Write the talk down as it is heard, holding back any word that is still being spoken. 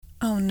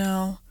Oh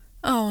no.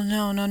 Oh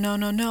no, no, no,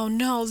 no, no,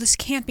 no. This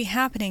can't be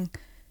happening.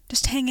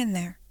 Just hang in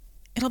there.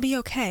 It'll be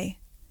okay.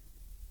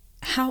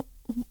 How?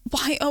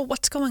 Why? Oh,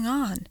 what's going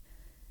on?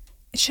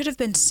 It should have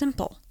been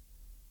simple.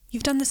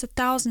 You've done this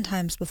 1,000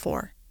 times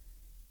before.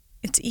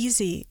 It's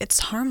easy. It's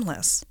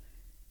harmless.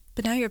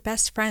 But now your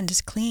best friend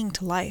is clinging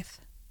to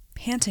life,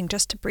 panting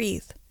just to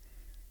breathe.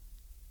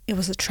 It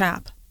was a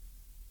trap.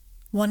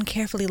 One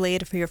carefully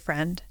laid for your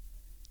friend.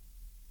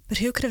 But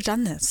who could have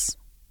done this?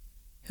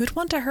 Who'd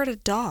want to hurt a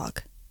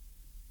dog?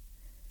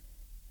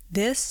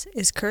 This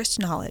is Cursed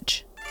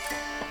Knowledge.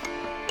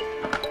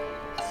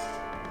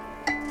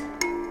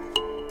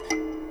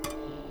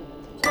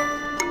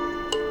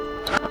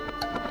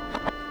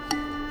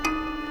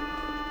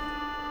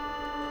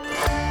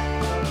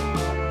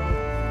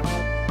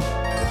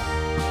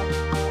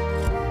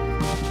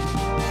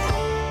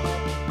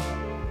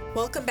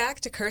 Welcome back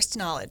to Cursed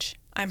Knowledge.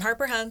 I'm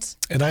Harper Hunt.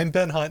 And I'm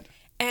Ben Hunt.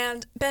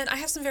 And Ben, I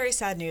have some very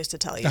sad news to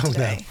tell you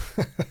today.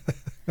 No.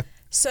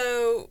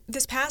 So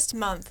this past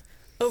month,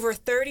 over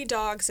 30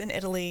 dogs in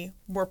Italy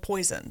were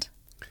poisoned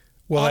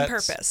on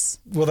purpose.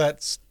 Well,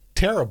 that's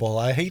terrible.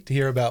 I hate to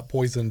hear about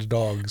poisoned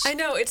dogs. I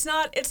know, it's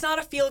not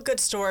a feel-good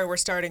story we're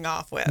starting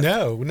off with.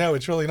 No,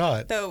 it's really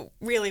not. Though,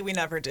 really, we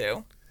never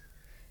do.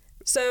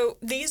 So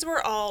these were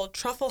all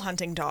truffle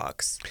hunting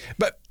dogs.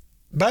 But,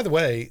 by the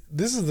way,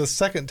 this is the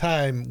second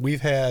time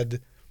we've had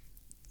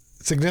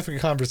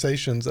significant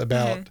conversations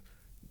about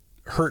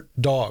hurt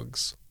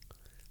dogs.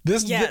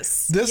 This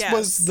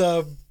was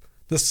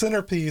the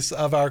centerpiece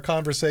of our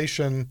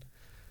conversation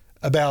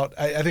about,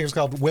 I think it's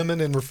called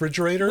Women in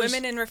Refrigerators.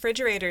 Women in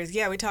Refrigerators.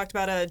 Yeah, we talked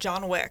about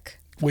John Wick.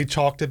 We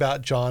talked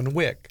about John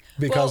Wick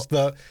because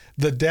the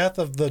death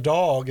of the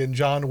dog in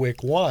John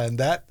Wick 1,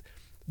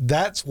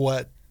 that's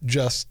what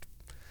just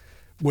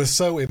was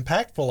so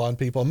impactful on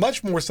people,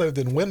 much more so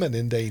than women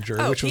in danger,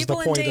 which was the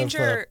point of... People in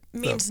danger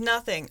means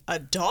nothing. A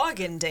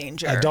dog in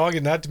danger. A dog,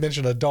 and not to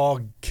mention a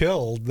dog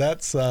killed.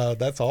 That's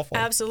awful.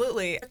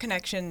 Absolutely. A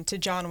connection to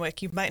John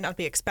Wick you might not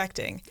be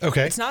expecting.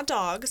 Okay. It's not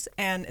dogs,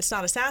 and it's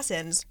not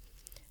assassins,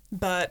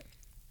 but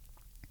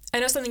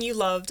I know something you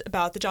loved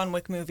about the John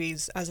Wick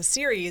movies as a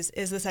series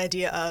is this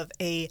idea of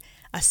a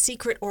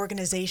secret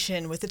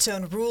organization with its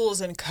own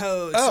rules and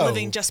codes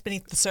living just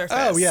beneath the surface.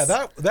 Oh, yeah.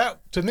 That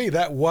to me,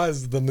 that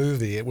was the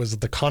movie. It was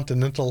the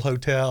Continental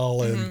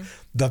Hotel and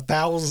the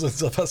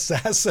thousands of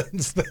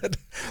assassins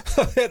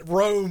that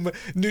roam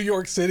New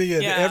York City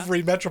and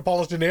every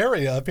metropolitan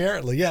area,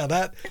 apparently. Yeah,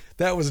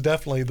 that was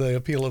definitely the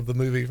appeal of the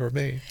movie for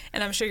me.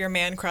 And I'm sure your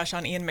man crush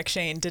on Ian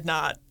McShane did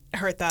not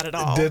hurt that at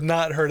all. Did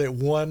not hurt it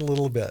one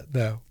little bit,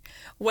 no.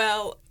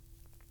 Well,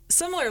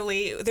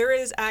 similarly, there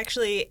is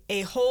actually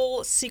a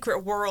whole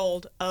secret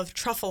world of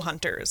truffle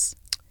hunters.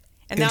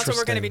 And that's what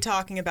we're going to be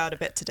talking about a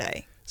bit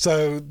today.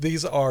 So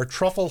these are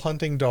truffle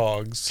hunting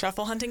dogs.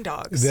 Truffle hunting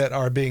dogs. That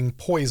are being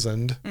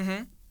poisoned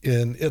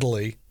in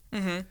Italy.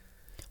 Mm-hmm.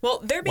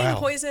 Well, they're being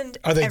poisoned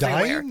Are they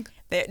everywhere. dying?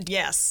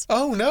 Yes.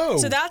 Oh, no.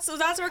 So that's what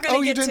we're going to get to.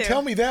 Oh, you didn't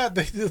tell me that.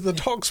 The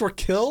dogs were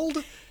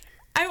killed?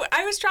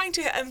 I was trying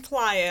to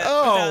imply it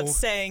without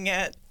saying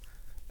it.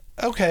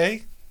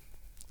 Okay.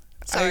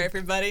 Sorry,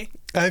 everybody.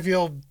 I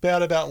feel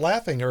bad about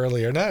laughing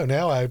earlier. No,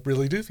 now I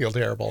really do feel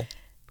terrible.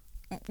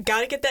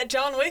 Got to get that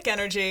John Wick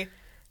energy.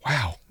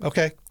 Wow.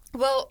 Okay.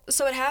 Well,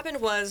 so what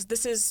happened was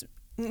this is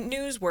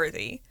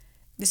newsworthy.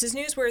 This is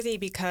newsworthy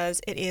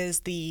because it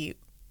is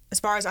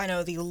as far as I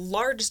know, the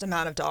largest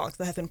amount of dogs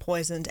that have been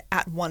poisoned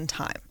at one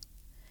time.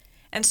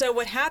 And so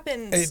what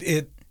happens...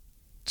 It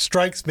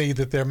strikes me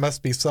that there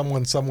must be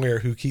someone somewhere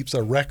who keeps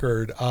a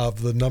record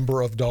of the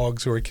number of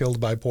dogs who are killed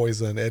by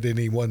poison at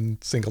any one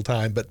single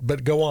time.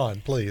 But go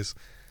on, please.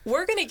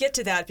 We're going to get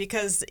to that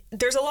because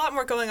there's a lot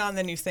more going on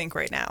than you think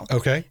right now.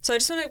 Okay. So I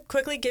just want to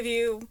quickly give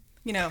you,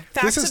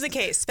 facts of the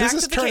case. This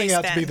is turning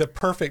out to be the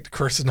perfect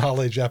Cursed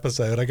Knowledge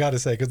episode, I got to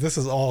say, because this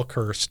is all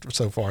cursed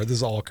so far. This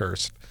is all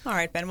cursed. All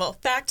right, Ben. Well,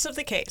 facts of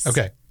the case.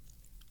 Okay.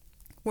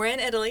 We're in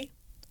Italy.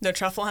 They're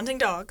truffle hunting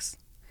dogs.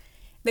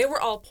 They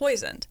were all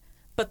poisoned.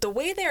 But the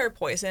way they are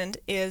poisoned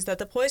is that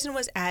the poison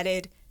was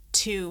added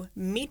to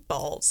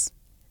meatballs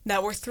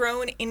that were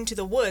thrown into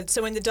the woods.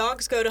 So when the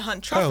dogs go to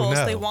hunt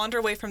truffles, they wander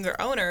away from their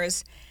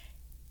owners,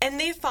 and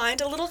they find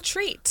a little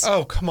treat.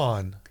 Oh, come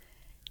on.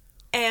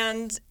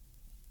 And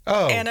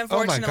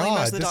unfortunately,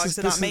 most of the dogs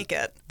did not make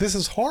it. This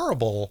is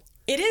horrible.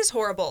 It is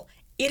horrible.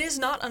 It is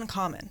not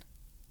uncommon.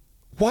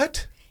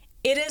 What?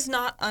 It is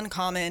not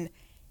uncommon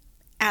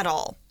at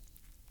all.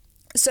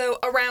 So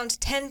around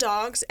 10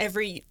 dogs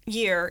every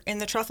year in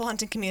the truffle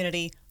hunting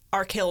community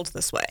are killed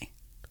this way.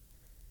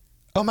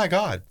 Oh, my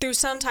God. Through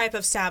some type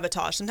of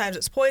sabotage. Sometimes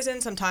it's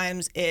poison.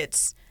 Sometimes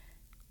it's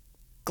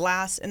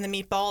glass in the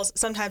meatballs.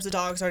 Sometimes the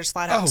dogs are just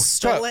flat out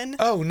stolen.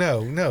 Oh,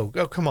 no.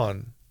 Oh, come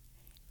on.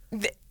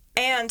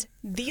 And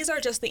these are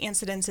just the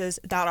incidences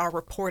that are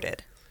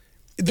reported.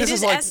 It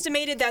is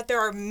estimated that there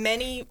are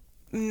many,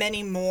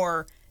 many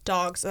more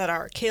dogs that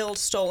are killed,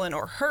 stolen,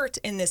 or hurt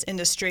in this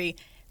industry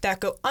that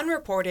go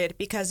unreported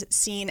because it's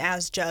seen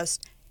as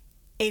just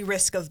a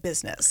risk of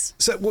business.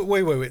 So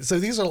wait. So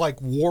these are like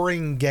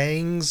warring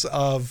gangs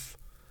of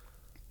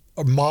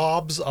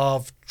mobs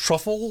of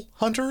truffle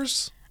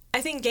hunters?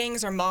 I think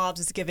gangs or mobs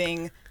is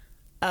giving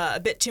a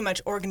bit too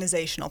much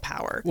organizational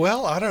power.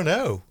 Well, I don't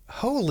know.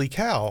 Holy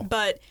cow.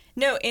 But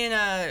no, in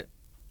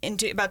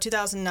about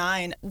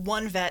 2009,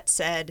 one vet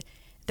said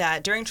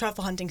that during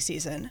truffle hunting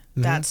season,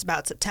 that's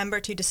about September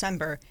to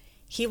December,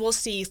 he will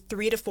see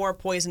 3 to 4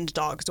 poisoned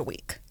dogs a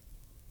week.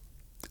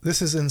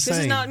 This is insane. This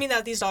does not mean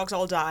that these dogs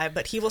all die,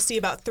 but he will see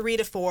about 3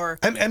 to 4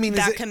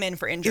 that come in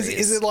for injuries.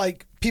 Is it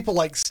like people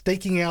like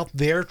staking out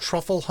their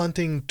truffle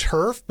hunting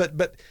turf?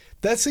 But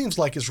that seems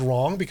like it's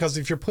wrong, because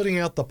if you're putting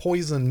out the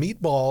poison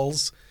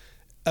meatballs,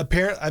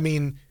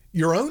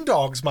 your own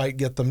dogs might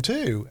get them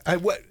too.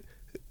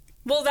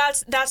 Well,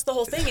 that's the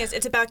whole thing.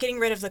 It's about getting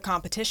rid of the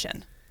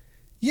competition.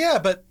 Yeah,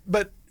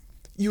 but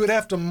you would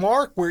have to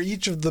mark where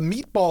each of the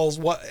meatballs.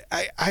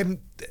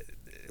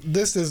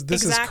 This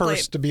is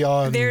cursed to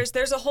beyond.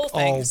 There's a whole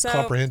thing. All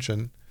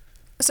comprehension.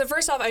 So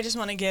first off, I just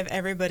want to give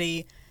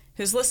everybody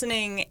who's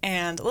listening,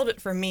 and a little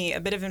bit for me,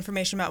 a bit of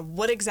information about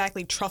what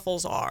exactly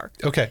truffles are.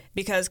 Okay.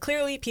 Because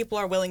clearly people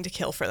are willing to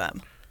kill for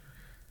them.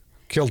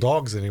 Kill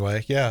dogs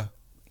anyway. Yeah.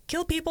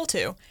 Kill people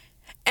too.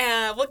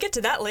 We'll get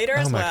to that later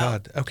as well. Oh my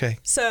God. Okay.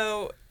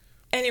 So,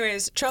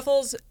 anyways,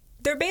 truffles,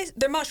 they're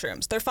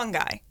mushrooms. They're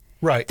fungi.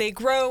 Right. They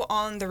grow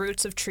on the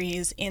roots of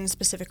trees in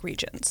specific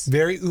regions.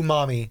 Very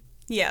umami.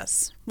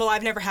 Yes. Well,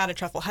 I've never had a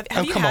truffle. Have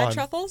you had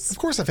truffles? Of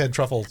course I've had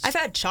truffles. I've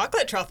had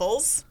chocolate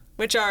truffles,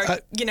 which are,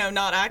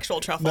 not actual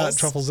truffles. Not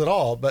truffles at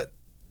all, but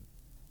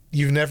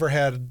you've never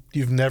had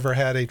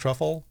a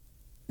truffle?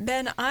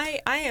 Ben,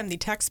 I am the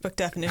textbook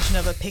definition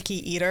of a picky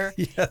eater.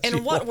 Yes,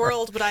 in what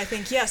world would I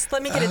think, yes,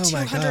 let me get a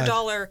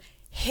 $200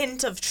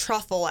 hint of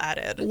truffle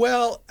added?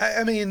 Well,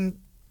 I mean,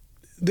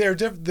 they're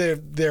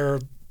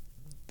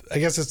I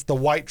guess it's the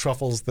white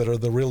truffles that are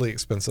the really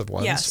expensive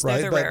ones, yes,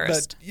 right? They're the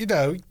rarest.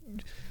 But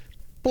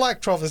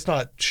black truffle is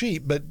not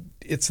cheap, but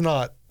it's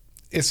not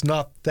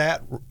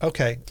that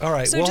okay. All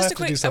right, so we'll just have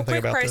to do something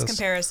about this. A quick price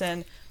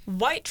comparison.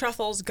 White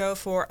truffles go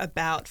for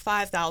about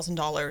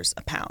 $5,000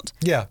 a pound.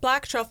 Yeah.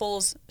 Black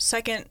truffles,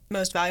 second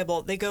most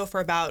valuable, they go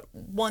for about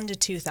 $1,000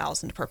 to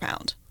 $2,000 per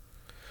pound.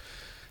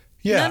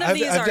 Yeah, None of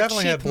these I've are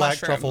definitely cheap had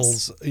black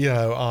mushrooms. truffles,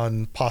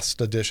 on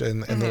pasta dish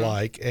and the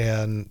like,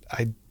 and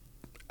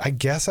I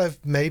guess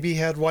I've maybe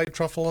had white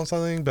truffle on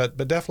something, but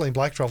definitely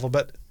black truffle.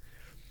 But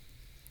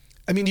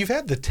I mean, you've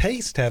had the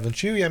taste,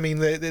 haven't you? I mean,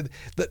 the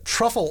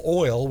truffle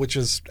oil, which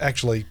is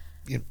actually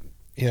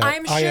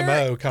I'm sure,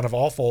 IMO, kind of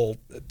awful,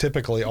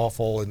 typically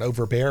awful and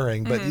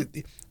overbearing, but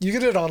you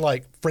get it on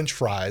like French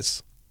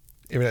fries.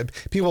 I mean,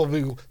 people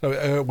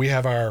we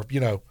have our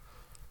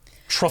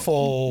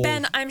truffle.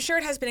 Ben, I'm sure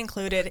it has been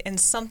included in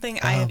something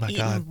I have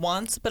eaten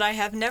once, but I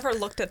have never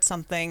looked at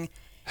something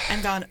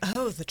and gone,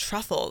 oh, the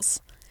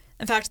truffles.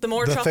 In fact, the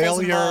more truffles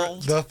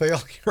involved, the failure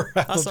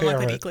of a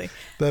parent.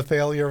 The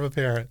failure of a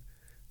parent.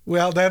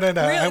 Well, no. Really?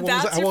 I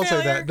won't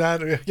say that.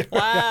 No.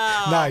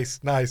 Wow.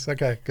 Nice.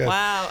 Okay, good.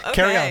 Wow. Okay.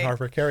 Carry on,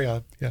 Harper. Carry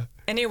on. Yeah.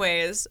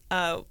 Anyways,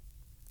 a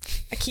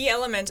key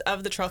element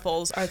of the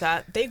truffles are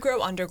that they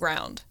grow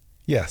underground.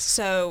 Yes.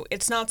 So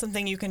it's not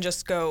something you can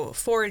just go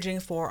foraging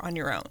for on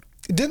your own.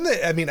 Didn't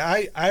they? I mean,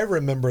 I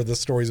remember the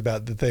stories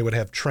about that they would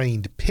have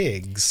trained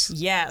pigs.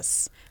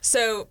 Yes.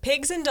 So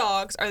pigs and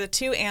dogs are the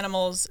two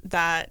animals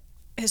that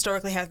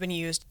historically have been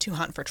used to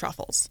hunt for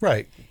truffles.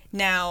 Right.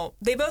 Now,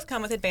 they both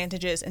come with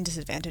advantages and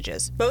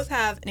disadvantages. Both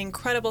have an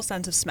incredible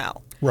sense of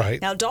smell.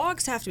 Right. Now,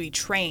 dogs have to be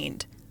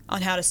trained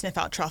on how to sniff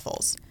out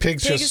truffles.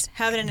 Pigs just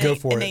have an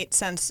innate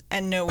sense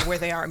and know where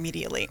they are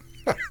immediately.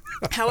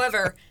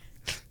 However,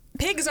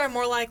 pigs are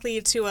more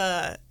likely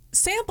to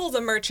sample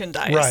the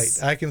merchandise.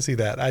 Right. I can see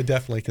that. I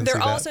definitely can see that.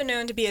 They're also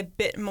known to be a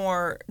bit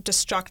more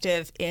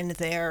destructive in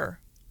their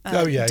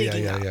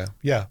digging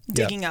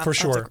up for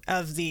sure.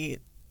 of the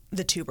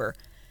tuber.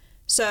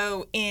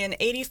 So in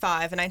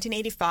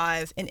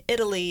 1985, in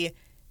Italy,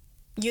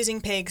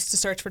 using pigs to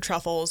search for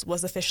truffles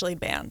was officially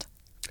banned.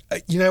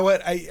 You know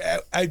what?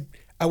 I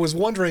was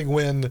wondering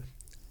when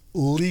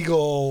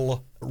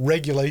legal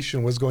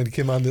regulation was going to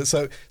come on this.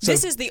 So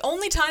this is the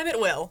only time it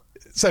will.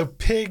 So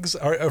pigs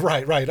are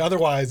right.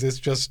 Otherwise, it's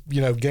just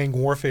gang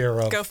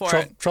warfare of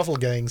truffle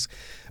gangs.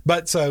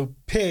 But so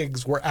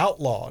pigs were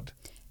outlawed.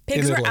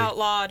 Pigs were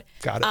outlawed.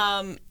 Got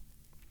it.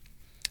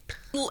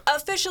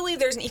 Officially,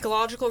 there's an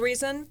ecological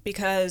reason,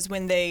 because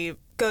when they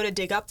go to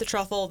dig up the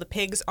truffle, the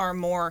pigs are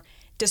more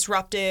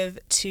disruptive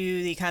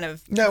to the kind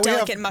of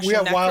delicate mushroom. We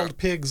have wild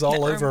pigs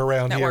all over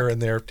around here,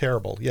 and they're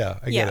terrible. Yeah,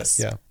 I get it.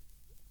 Yeah.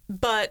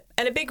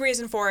 And a big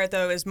reason for it,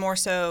 though, is more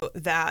so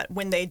that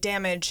when they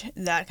damage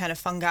that kind of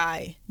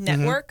fungi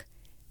network,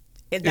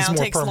 it now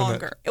takes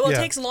longer. It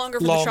takes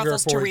longer for the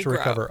truffles to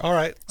regrow. All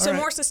right.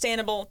 More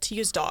sustainable to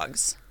use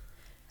dogs.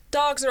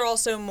 Dogs are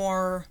also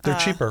more... They're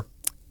cheaper.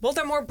 Well,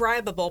 they're more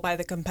bribable by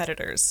the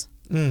competitors.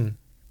 And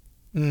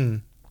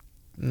I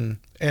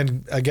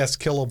guess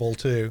killable,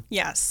 too.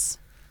 Yes.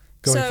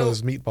 Going for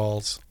those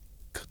meatballs.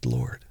 Good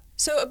Lord.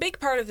 So a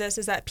big part of this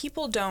is that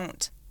people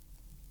don't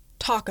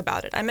talk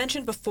about it. I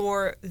mentioned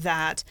before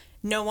that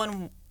no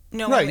one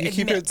no one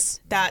admits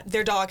that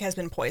their dog has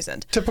been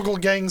poisoned. Typical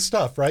gang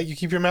stuff, right? You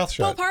keep your mouth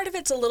shut. Well, part of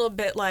it's a little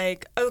bit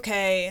like,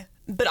 okay,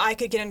 but I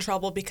could get in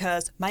trouble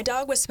because my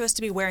dog was supposed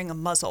to be wearing a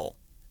muzzle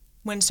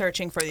when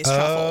searching for these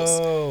truffles.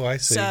 Oh, I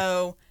see.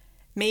 So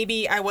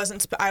maybe I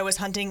was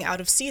hunting out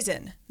of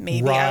season.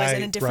 Maybe I was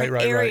in a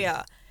different area.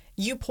 Right.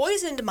 You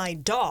poisoned my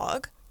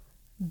dog,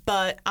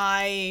 but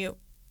I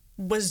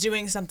was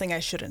doing something I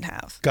shouldn't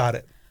have. Got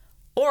it.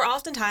 Or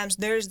oftentimes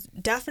there's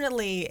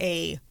definitely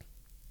a,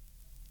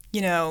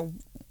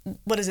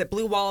 what is it,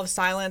 blue wall of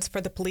silence for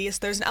the police.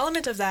 There's an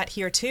element of that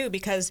here too,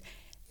 because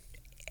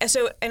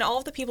and all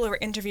of the people who were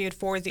interviewed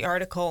for the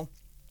article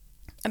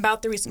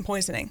about the recent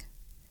poisoning,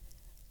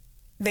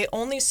 they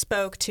only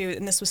spoke to,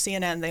 and this was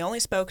CNN, they only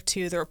spoke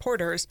to the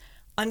reporters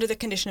under the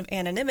condition of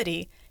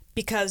anonymity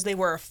because they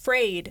were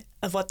afraid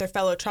of what their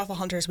fellow truffle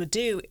hunters would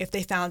do if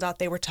they found out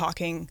they were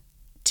talking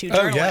to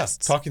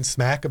journalists. Oh, yeah. Talking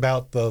smack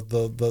about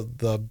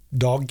the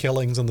dog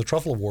killings and the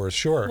truffle wars,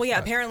 sure. Well, yeah,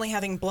 apparently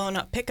having blown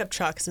up pickup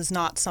trucks is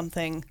not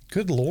something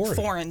Good Lord.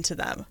 Foreign to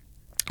them.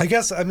 I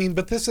guess,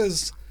 but this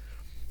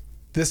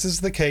is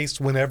the case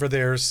whenever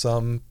there's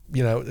some,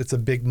 it's a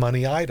big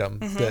money item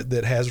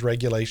that has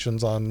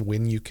regulations on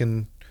when you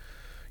can,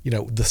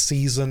 the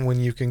season when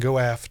you can go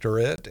after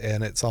it,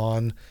 and it's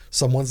on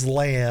someone's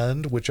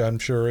land, which I'm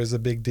sure is a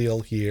big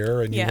deal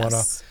here, and you want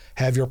to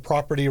have your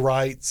property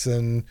rights,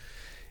 and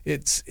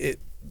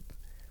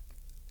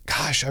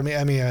gosh, I'm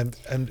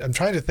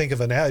trying to think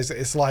of an analogy.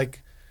 It's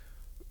like,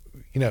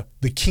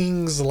 the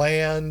king's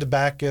land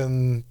back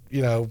in,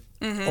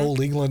 old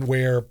England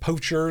where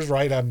poachers,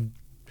 right?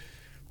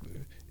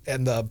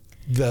 And the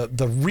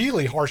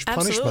really harsh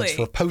punishments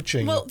for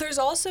poaching. Well, there's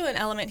also an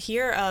element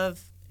here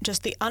of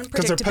just the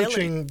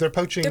unpredictability. Because they're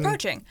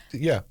poaching.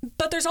 Yeah.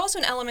 But there's also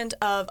an element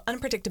of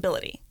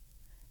unpredictability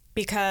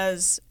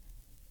because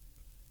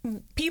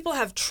people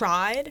have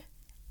tried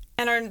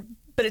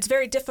but it's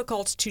very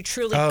difficult to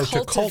truly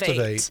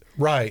cultivate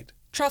right.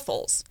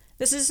 truffles.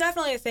 This is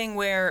definitely a thing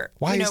where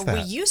we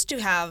used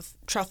to have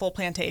truffle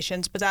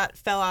plantations, but that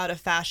fell out of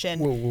fashion.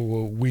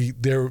 Whoa.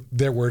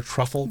 There were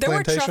truffle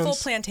plantations? There were truffle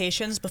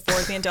plantations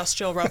before the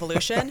Industrial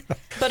Revolution.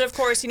 But of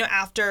course,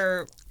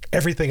 after...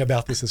 Everything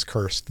about this is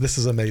cursed. This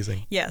is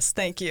amazing. Yes,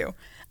 thank you.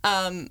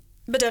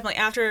 But definitely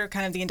after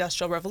kind of the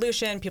Industrial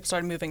Revolution, people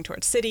started moving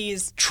towards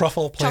cities.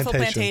 Truffle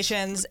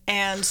plantations.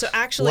 And so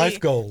actually... Life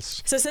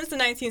goals. So since the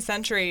 19th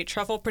century,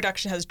 truffle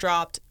production has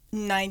dropped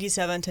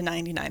 97 to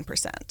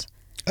 99%.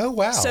 Oh,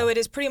 wow. So it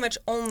is pretty much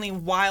only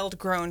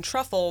wild-grown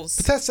truffles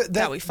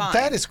that we find.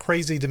 That is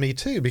crazy to me,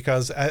 too,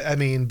 because,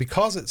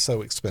 because it's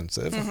so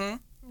expensive,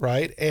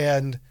 right?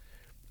 And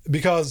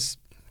because,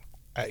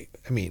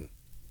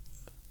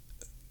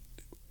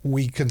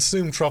 we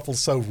consume truffles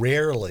so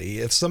rarely.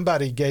 If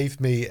somebody gave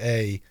me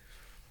a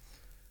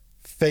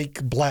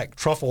fake black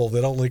truffle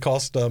that only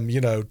cost them,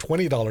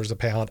 $20 a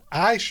pound,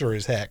 I sure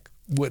as heck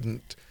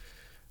wouldn't.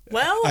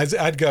 Well,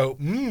 I'd go,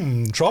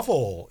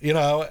 truffle,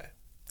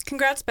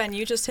 Congrats, Ben.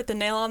 You just hit the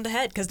nail on the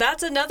head because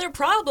that's another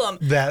problem.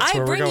 That's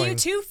where we're going. I bring you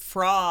to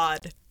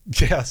fraud.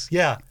 Yes,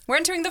 yeah. We're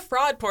entering the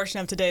fraud portion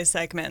of today's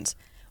segment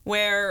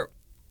where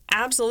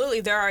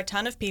absolutely there are a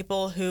ton of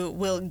people who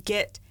will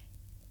get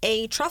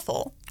a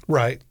truffle.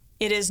 Right.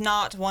 It is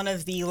not one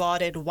of the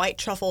lauded white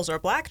truffles or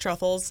black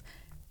truffles,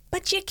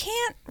 but you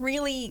can't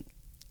really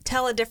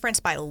tell a difference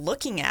by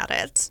looking at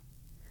it.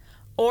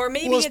 Or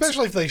maybe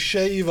especially if they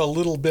shave a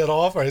little bit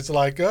off, it's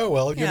like,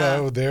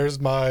 there's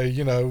my,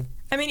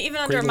 even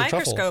under a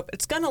microscope, truffle.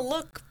 It's going to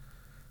look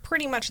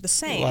pretty much the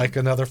same. Like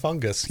another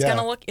fungus, It's going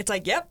to look, it's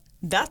like, yep,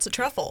 that's a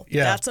truffle.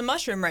 Yeah. That's a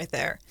mushroom right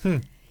there.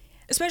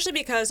 Especially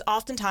because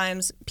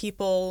oftentimes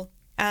people,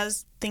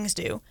 as things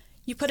do,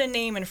 you put a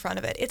name in front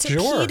of it. It's a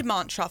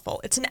Piedmont truffle.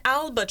 It's an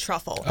Alba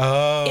truffle.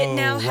 Oh, it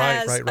now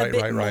has a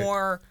bit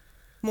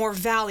more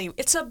value.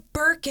 It's a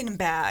Birkin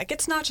bag.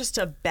 It's not just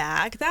a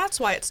bag. That's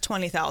why it's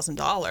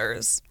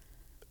 $20,000.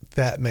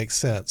 That makes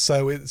sense.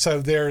 So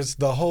there's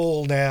the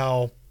whole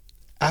now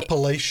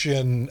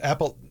Appellation,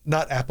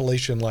 not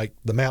Appellation like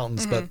the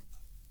mountains, but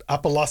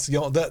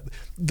Appellation,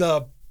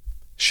 the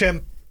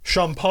champagne,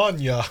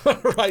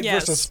 right,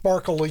 versus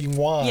sparkling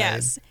wine.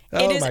 Yes,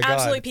 it is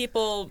absolutely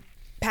people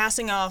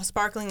passing off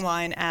sparkling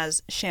wine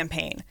as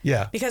champagne.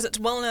 Yeah. Because it's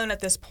well known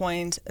at this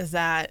point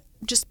that,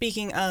 just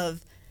speaking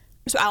of,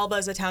 so Alba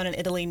is a town in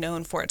Italy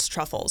known for its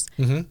truffles.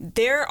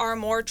 There are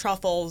more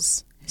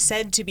truffles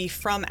said to be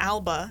from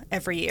Alba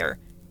every year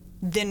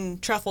than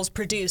truffles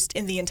produced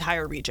in the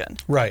entire region.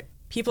 Right.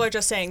 People are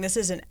just saying this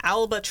is an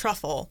Alba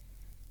truffle,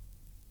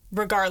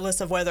 regardless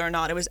of whether or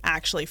not it was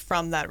actually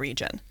from that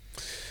region.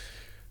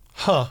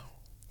 Huh.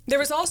 There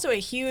was also a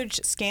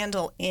huge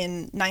scandal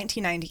in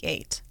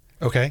 1998.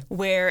 Okay.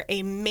 Where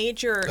a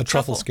major...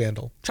 truffle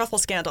scandal. Truffle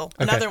scandal,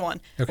 another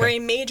one. Okay. Where a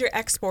major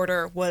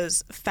exporter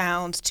was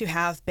found to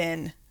have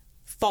been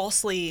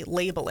falsely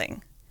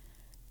labeling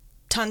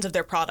tons of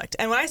their product.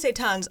 And when I say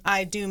tons,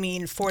 I do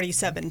mean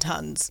 47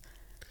 tons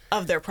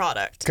of their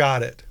product.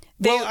 Got it.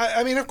 Well,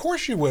 of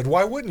course you would.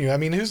 Why wouldn't you?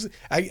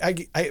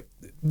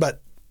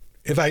 But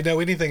if I know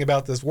anything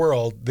about this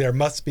world, there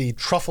must be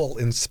truffle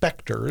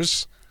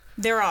inspectors.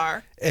 There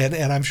are. And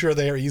I'm sure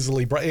they are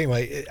easily bribed.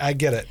 Anyway, I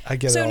get it.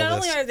 So not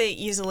only are they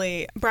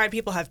easily bribed,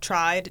 people have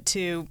tried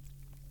to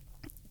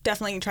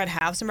definitely try to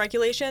have some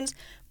regulations,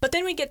 but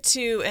then we get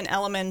to an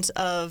element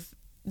of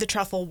the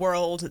truffle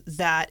world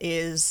that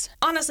is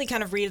honestly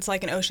kind of reads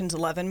like an Ocean's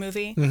 11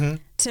 movie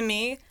to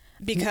me,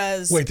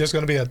 because... Wait, there's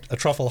going to be a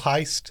truffle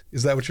heist?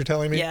 Is that what you're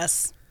telling me?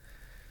 Yes.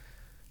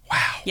 Wow.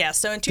 Yeah,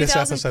 so in This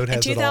episode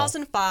has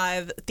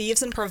 2005,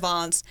 Thieves in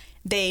Provence,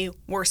 they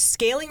were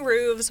scaling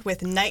roofs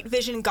with night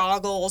vision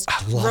goggles,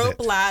 rope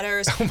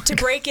ladders to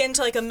break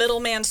into like a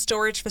middleman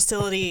storage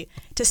facility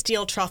to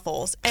steal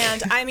truffles.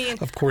 And I mean,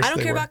 of course I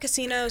don't care about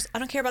casinos. I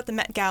don't care about the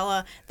Met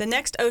Gala. The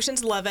next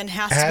Ocean's 11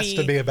 has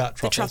to be about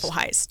truffles. The truffle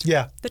heist.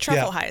 Yeah. The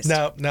truffle heist.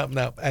 No.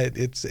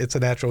 It's a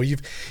natural.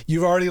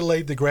 You've already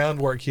laid the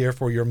groundwork here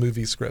for your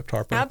movie script,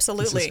 Harper.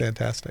 Absolutely. This is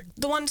fantastic.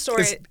 The one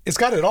story... It's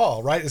got it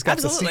all, right? It's got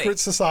Absolutely. the secret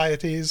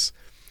societies.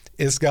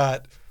 It's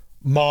got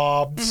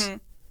mobs,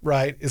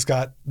 right? It's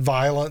got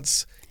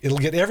violence. It'll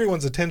get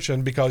everyone's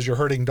attention because you're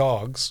hurting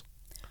dogs.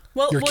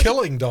 You're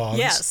killing dogs.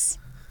 Yes.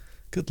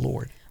 Good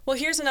Lord. Well,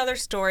 here's another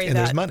story And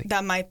there's money.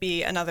 that might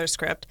be another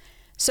script.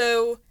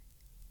 So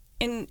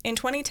in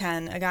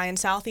 2010, a guy in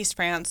southeast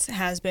France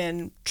has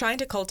been trying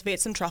to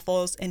cultivate some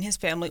truffles in his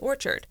family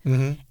orchard.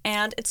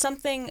 And it's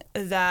something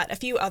that a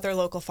few other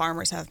local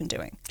farmers have been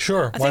doing.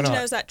 Sure, A why thing to not?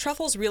 know is that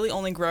truffles really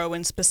only grow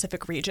in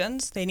specific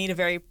regions. They need a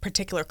very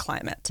particular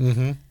climate.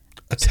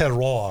 A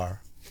terroir.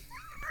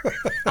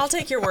 I'll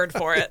take your word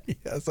for it.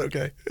 Yes,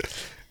 okay.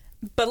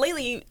 But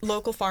lately,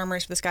 local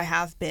farmers for this guy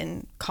have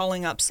been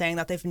calling up saying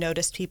that they've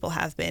noticed people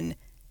have been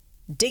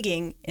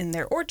digging in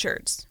their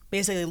orchards,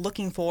 basically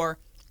looking for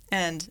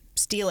and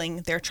stealing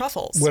their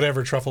truffles.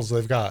 Whatever truffles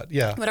they've got,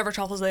 yeah. Whatever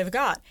truffles they've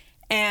got.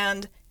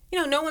 And,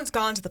 no one's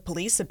gone to the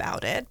police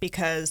about it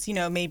because,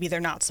 maybe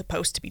they're not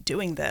supposed to be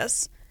doing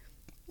this.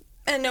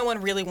 And no one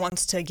really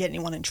wants to get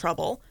anyone in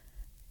trouble.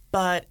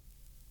 But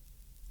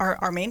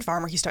our main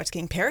farmer, he starts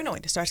getting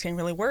paranoid. He starts getting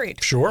really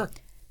worried. Sure.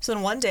 So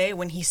then one day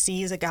when he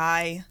sees a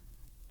guy,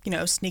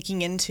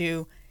 sneaking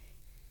into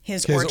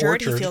his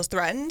orchard, he feels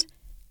threatened.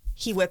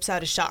 He whips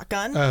out his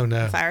shotgun. Oh,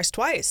 no. Fires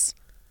twice.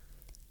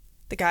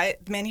 The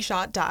man he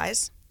shot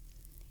dies.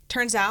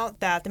 Turns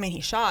out that the man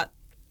he shot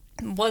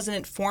was an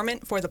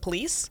informant for the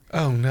police.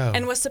 Oh, no.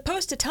 And was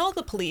supposed to tell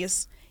the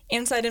police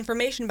inside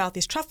information about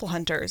these truffle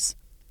hunters,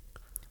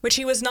 which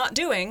he was not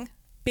doing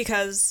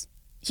because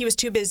he was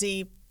too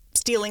busy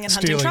stealing and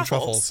hunting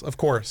truffles. Of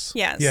course.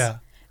 Yes. Yeah.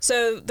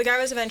 So the guy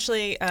was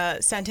eventually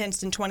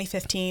sentenced in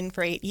 2015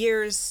 for 8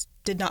 years,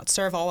 did not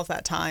serve all of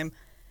that time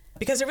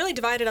because it really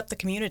divided up the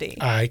community.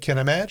 I can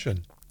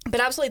imagine. But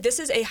absolutely, this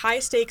is a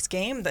high-stakes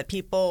game that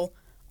people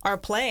are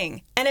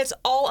playing, and it's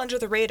all under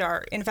the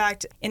radar. In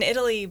fact, in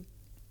Italy,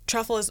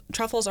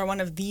 truffles are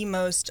one of the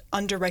most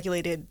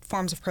under-regulated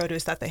forms of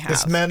produce that they have.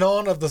 It's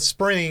Manon of the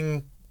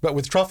Spring, but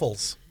with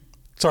truffles.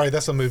 Sorry,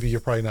 that's a movie you're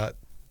probably not.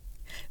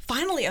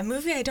 Finally, a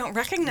movie I don't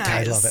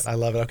recognize. I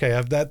love it.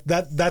 Okay,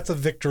 that's a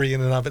victory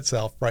in and of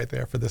itself right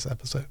there for this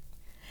episode.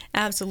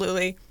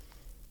 Absolutely.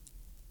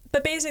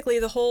 But basically,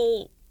 the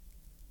whole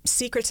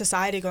secret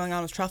society going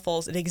on with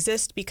truffles, it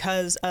exists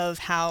because of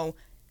how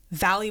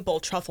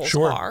valuable truffles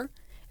are,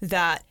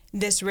 that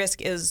this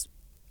risk is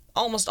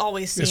almost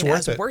always seen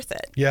as worth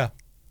it. Yeah.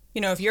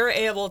 If you're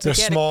able to they're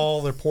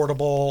small, they're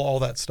portable, all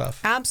that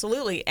stuff.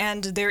 Absolutely.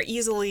 And they're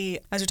easily,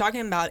 as we're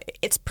talking about,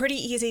 it's pretty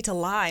easy to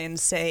lie and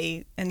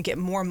say and get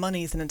more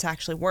money than it's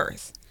actually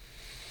worth.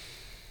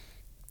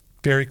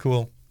 Very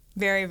cool.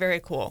 Very, very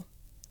cool.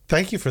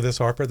 Thank you for this,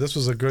 Harper. This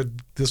was a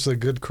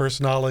good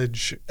curse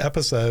knowledge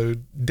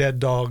episode, dead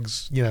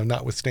dogs,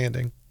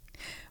 notwithstanding.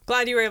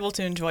 Glad you were able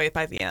to enjoy it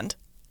by the end.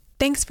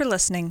 Thanks for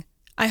listening.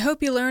 I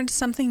hope you learned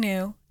something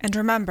new, and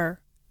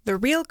remember, the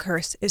real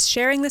curse is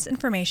sharing this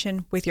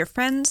information with your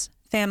friends,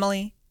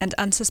 family, and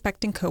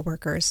unsuspecting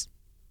coworkers.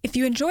 If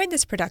you enjoyed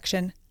this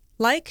production,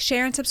 like,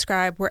 share, and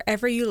subscribe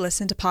wherever you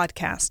listen to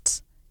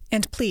podcasts.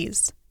 And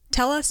please,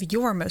 tell us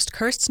your most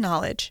cursed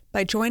knowledge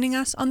by joining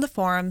us on the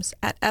forums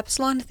at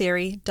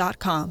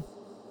epsilontheory.com.